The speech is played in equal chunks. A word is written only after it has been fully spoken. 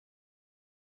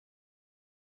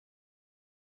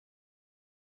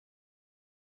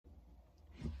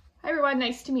Hi everyone,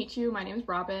 nice to meet you. My name is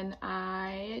Robin.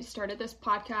 I started this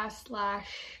podcast slash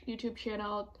YouTube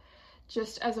channel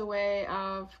just as a way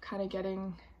of kind of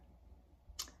getting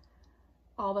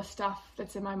all the stuff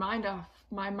that's in my mind off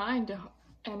my mind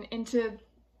and into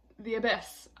the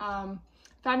abyss. Found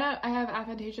out I have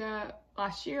aphantasia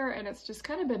last year and it's just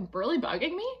kind of been really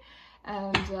bugging me,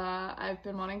 and I've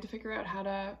been wanting to figure out how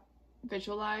to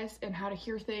visualize and how to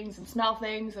hear things and smell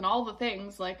things and all the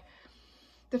things. Like,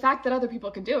 the fact that other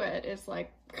people can do it is like,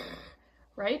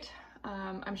 right?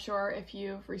 I'm sure if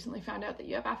you've recently found out that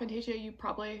you have aphantasia, you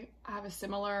probably have a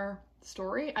similar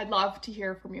story. I'd love to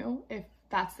hear from you if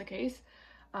that's the case.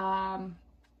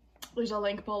 There's a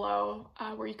link below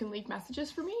where you can leave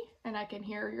messages for me and I can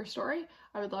hear your story.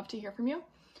 I would love to hear from you.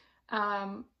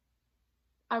 I'm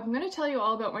going to tell you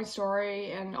all about my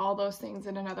story and all those things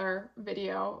in another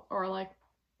video or like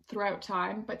throughout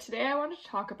time. But today I wanted to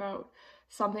talk about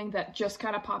something that just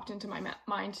kind of popped into my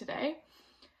mind today.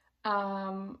 So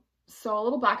a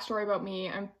little backstory about me.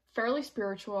 I'm fairly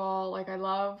spiritual. Like, I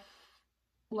love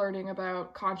learning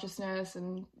about consciousness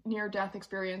and near-death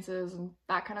experiences and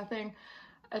that kind of thing.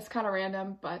 It's kind of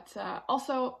random, but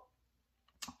also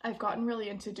I've gotten really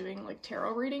into doing like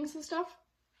tarot readings and stuff.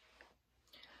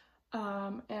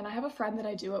 And I have a friend that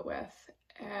I do it with,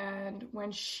 and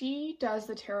when she does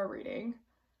the tarot reading,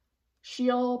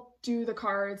 she'll do the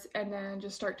cards and then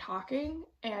just start talking,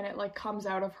 and it like comes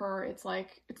out of her. It's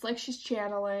like she's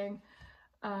channeling.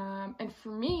 And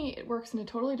for me, it works in a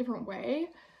totally different way.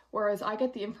 Whereas I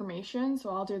get the information,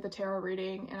 so I'll do the tarot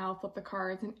reading and I'll flip the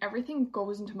cards and everything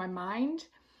goes into my mind,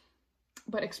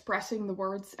 but expressing the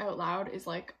words out loud is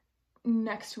like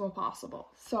next to impossible.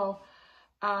 So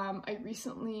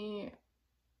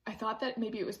I thought that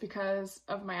maybe it was because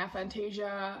of my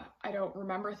aphantasia. I don't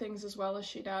remember things as well as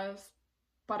she does,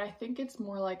 but I think it's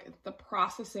more like the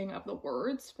processing of the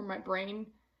words from my brain,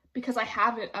 because I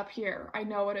have it up here. I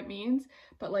know what it means,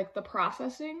 but like the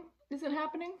processing isn't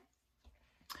happening.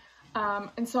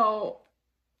 And so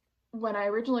when I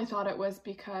originally thought it was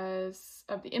because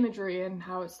of the imagery and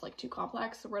how it's like too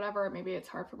complex or whatever, maybe it's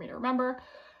hard for me to remember,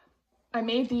 I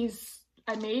made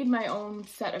my own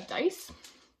set of dice.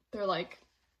 They're like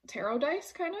tarot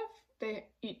dice, kind of.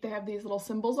 They have these little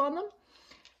symbols on them,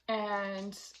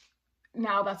 and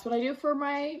now that's what I do for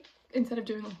instead of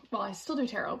doing, well, I still do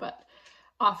tarot, but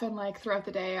often like throughout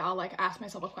the day I'll like ask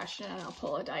myself a question and I'll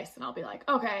pull a dice and I'll be like,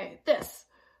 okay, that's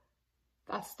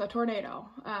the tornado,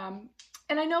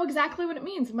 and I know exactly what it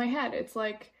means in my head. It's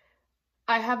like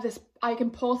I can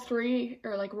pull 3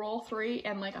 or like roll 3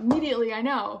 and like immediately I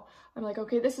know. I'm like,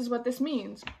 okay, this is what this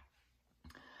means.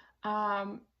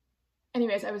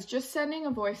 Anyways, I was just sending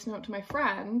a voice note to my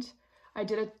friend. I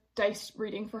did a dice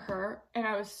reading for her, and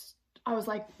I was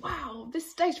like, wow,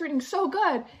 this dice reading's so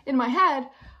good. In my head,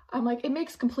 I'm like, it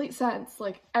makes complete sense,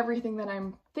 like everything that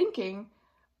I'm thinking,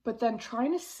 but then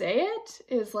trying to say it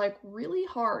is like really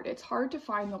hard. It's hard to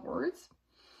find the words.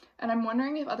 And I'm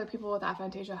wondering if other people with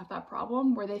aphantasia have that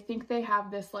problem, where they think they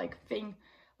have this like thing,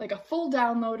 like a full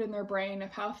download in their brain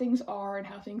of how things are and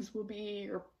how things will be,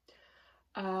 or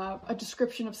a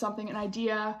description of something, an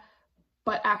idea,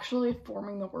 but actually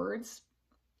forming the words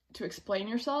to explain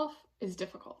yourself is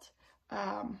difficult.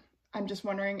 I'm just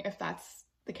wondering if that's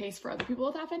the case for other people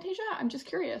with aphantasia. I'm just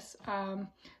curious.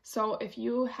 So if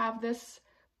you have this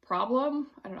problem,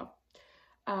 I don't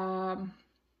know,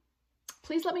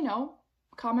 please let me know.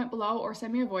 Comment below or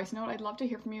send me a voice note. I'd love to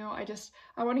hear from you. I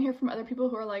want to hear from other people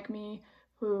who are like me,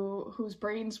 whose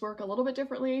brains work a little bit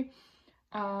differently.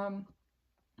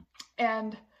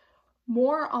 And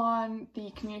more on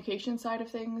the communication side of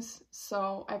things.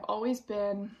 So I've always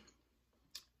been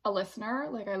a listener.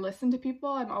 Like, I listen to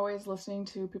people. I'm always listening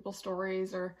to people's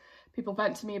stories, or people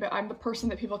vent to me, but I'm the person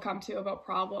that people come to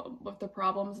about with their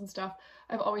problems and stuff.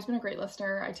 I've always been a great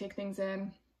listener. I take things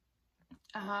in.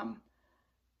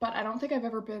 But I don't think I've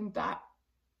ever been that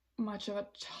much of a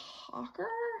talker.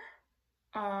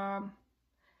 And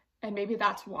maybe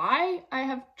that's why I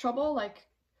have trouble like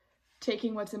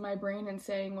taking what's in my brain and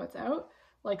saying what's out,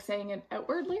 like saying it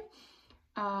outwardly.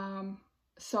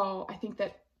 So I think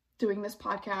that doing this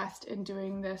podcast and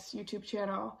doing this YouTube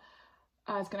channel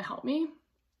is going to help me.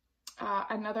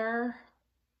 Another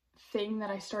thing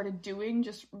that I started doing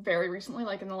just very recently,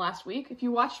 like in the last week, if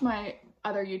you watched my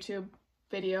other YouTube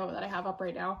video that I have up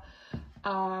right now,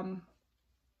 I'm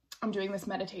doing this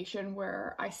meditation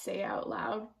where I say out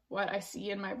loud what I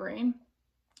see in my brain.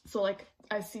 So like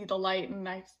I see the light and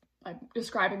I'm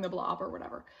describing the blob or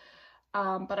whatever.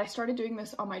 But I started doing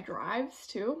this on my drives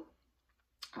too.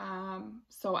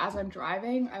 So as I'm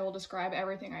driving, I will describe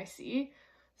everything I see.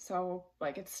 So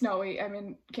like, it's snowy, I'm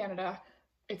in Canada,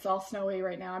 it's all snowy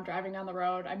right now. I'm driving down the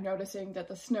road. I'm noticing that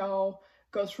the snow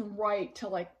goes from white to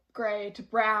like gray to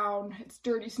brown. It's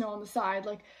dirty snow on the side.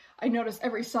 Like, I notice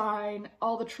every sign,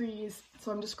 all the trees.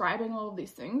 So I'm describing all of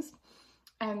these things.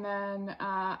 And then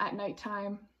at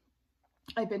nighttime,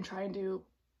 I've been trying to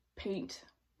paint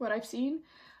what I've seen.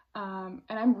 And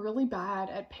I'm really bad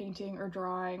at painting or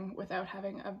drawing without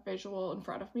having a visual in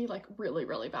front of me, like really,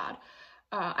 really bad.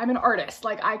 I'm an artist,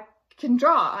 like I can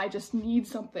draw, I just need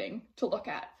something to look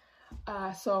at.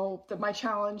 So my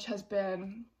challenge has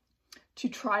been to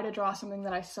try to draw something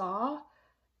that I saw,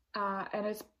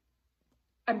 and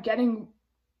I'm getting,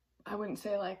 I wouldn't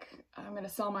say like I'm gonna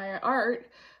sell my art,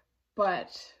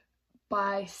 but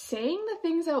by saying the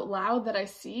things out loud that I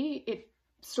see, it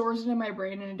stores it in my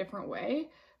brain in a different way.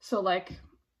 So like,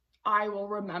 I will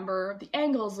remember the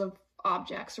angles of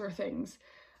objects or things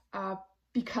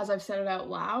because I've said it out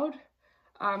loud.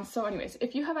 So anyways,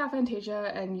 if you have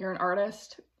aphantasia and you're an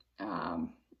artist,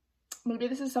 maybe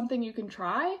this is something you can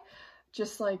try.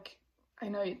 Just like, I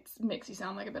know it makes you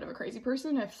sound like a bit of a crazy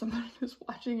person if someone is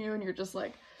watching you and you're just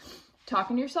like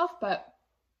talking to yourself, but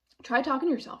try talking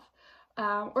to yourself.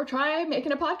 Or try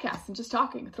making a podcast and just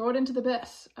talking, throw it into the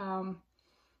abyss.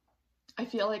 I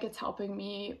feel like it's helping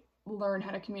me learn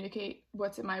how to communicate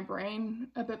what's in my brain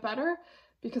a bit better,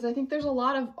 because I think there's a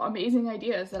lot of amazing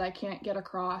ideas that I can't get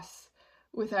across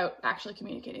without actually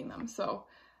communicating them. So,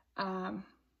 and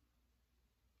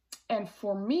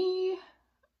for me,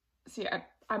 see,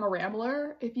 I'm a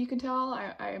rambler, if you can tell.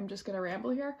 I am just gonna ramble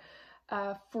here.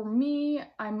 For me,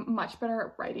 I'm much better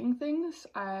at writing things.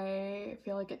 I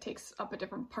feel like it takes up a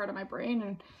different part of my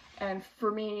brain, and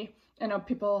for me, I know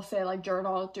people say like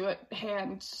journal, do it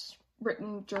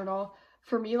handwritten journal.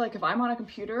 For me, like if I'm on a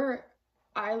computer,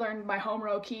 I learned my home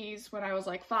row keys when I was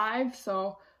like 5,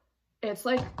 so it's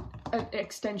like an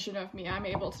extension of me. I'm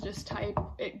able to just type,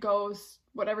 it goes,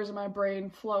 whatever's in my brain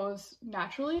flows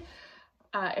naturally.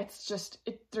 It's just,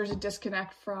 there's a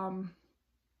disconnect from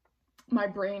my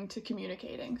brain to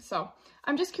communicating. So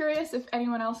I'm just curious if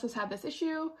anyone else has had this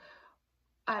issue.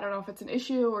 I don't know if it's an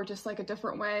issue or just like a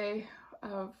different way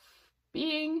of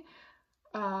being.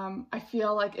 I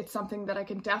feel like it's something that I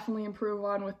can definitely improve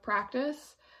on with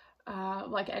practice,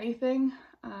 like anything.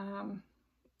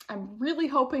 I'm really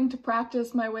hoping to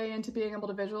practice my way into being able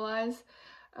to visualize.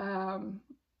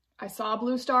 I saw a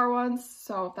blue star once,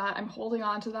 so that I'm holding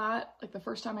on to that. Like the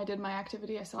first time I did my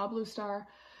activity, I saw a blue star,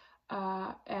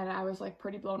 and I was like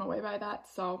pretty blown away by that.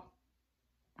 So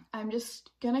I'm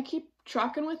just gonna keep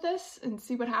trucking with this and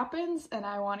see what happens. And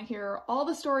I want to hear all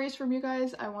the stories from you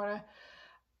guys.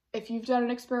 If you've done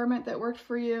an experiment that worked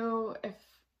for you,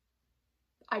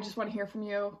 I just want to hear from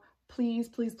you. Please,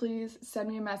 please, please send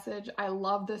me a message. I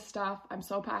love this stuff. I'm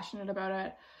so passionate about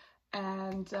it.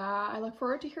 And I look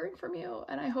forward to hearing from you.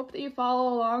 And I hope that you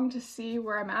follow along to see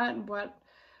where I'm at and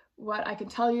what I can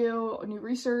tell you, new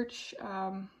research,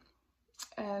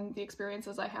 and the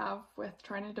experiences I have with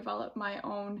trying to develop my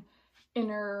own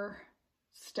inner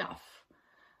stuff.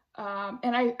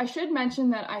 And I should mention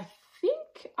that I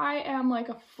think I am like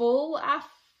a full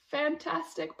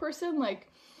aphantastic person.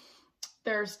 Like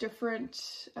there's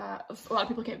different, a lot of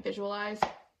people can't visualize.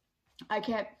 I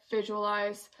can't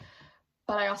visualize,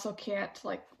 but I also can't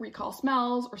like recall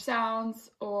smells or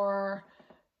sounds or,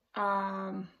 what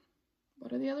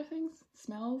are the other things?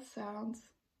 Smells, sounds.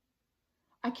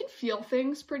 I can feel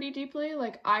things pretty deeply.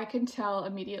 Like I can tell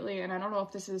immediately, and I don't know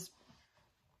if this is,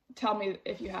 tell me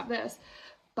if you have this,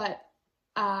 but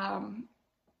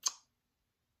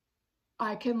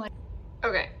I can like,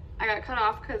 okay, I got cut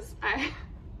off because I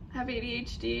have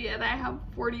ADHD and I have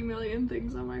 40 million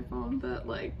things on my phone that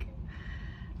like,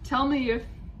 tell me if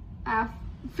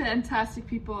fantastic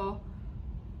people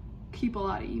keep a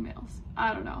lot of emails.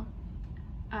 I don't know.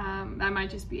 That might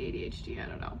just be ADHD, I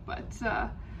don't know. But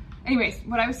anyways,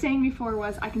 what I was saying before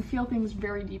was I can feel things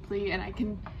very deeply and I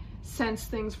can sense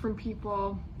things from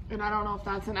people, and I don't know if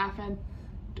that's an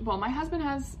well, my husband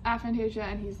has aphantasia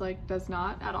and he's like does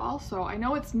not at all, so I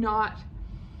know it's not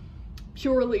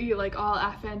purely like all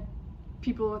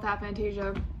people with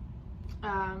aphantasia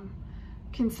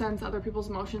can sense other people's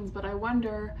emotions, but I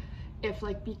wonder if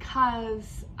like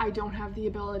because I don't have the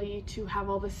ability to have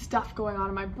all this stuff going on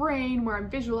in my brain where I'm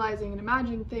visualizing and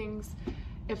imagining things,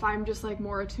 if I'm just like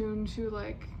more attuned to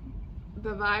like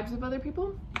the vibes of other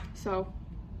people. So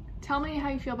tell me how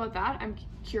you feel about that. I'm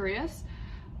curious.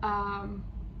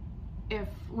 If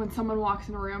when someone walks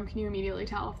in a room, can you immediately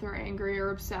tell if they're angry or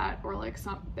upset or like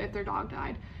if their dog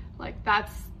died? Like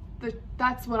that's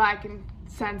what I can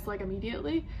sense like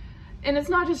immediately. And it's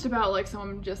not just about like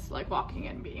someone just like walking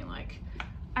in being like,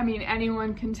 I mean,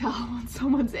 anyone can tell when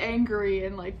someone's angry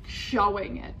and like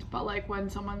showing it, but like when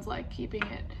someone's like keeping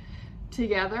it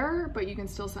together, but you can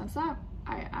still sense that.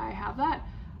 I have that.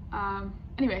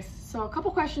 Anyways, so a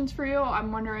couple questions for you.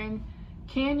 I'm wondering,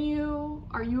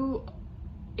 are you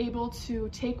able to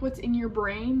take what's in your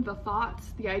brain, the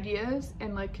thoughts, the ideas,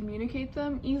 and like communicate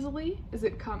them easily? Is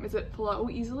it flow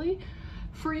easily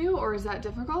for you, or is that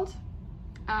difficult?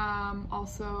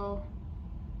 Also,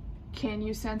 can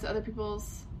you sense other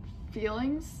people's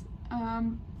feelings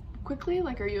quickly?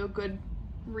 Like, are you a good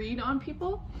read on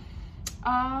people?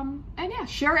 And yeah,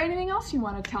 share anything else you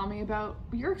want to tell me about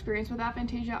your experience with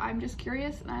aphantasia. I'm just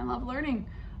curious, and I love learning.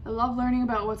 I love learning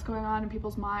about what's going on in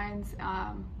people's minds.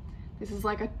 This is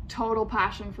like a total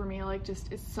passion for me. Like,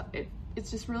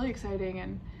 it's just really exciting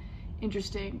and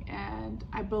interesting, and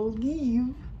I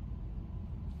believe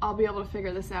I'll be able to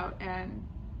figure this out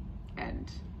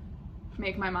and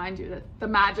make my mind do the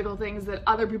magical things that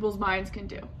other people's minds can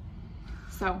do.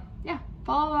 So yeah,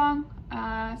 follow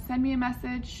along, send me a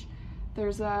message.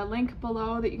 There's a link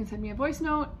below that you can send me a voice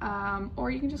note,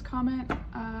 or you can just comment.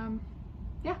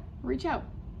 Yeah, reach out.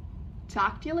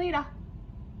 Talk to you later.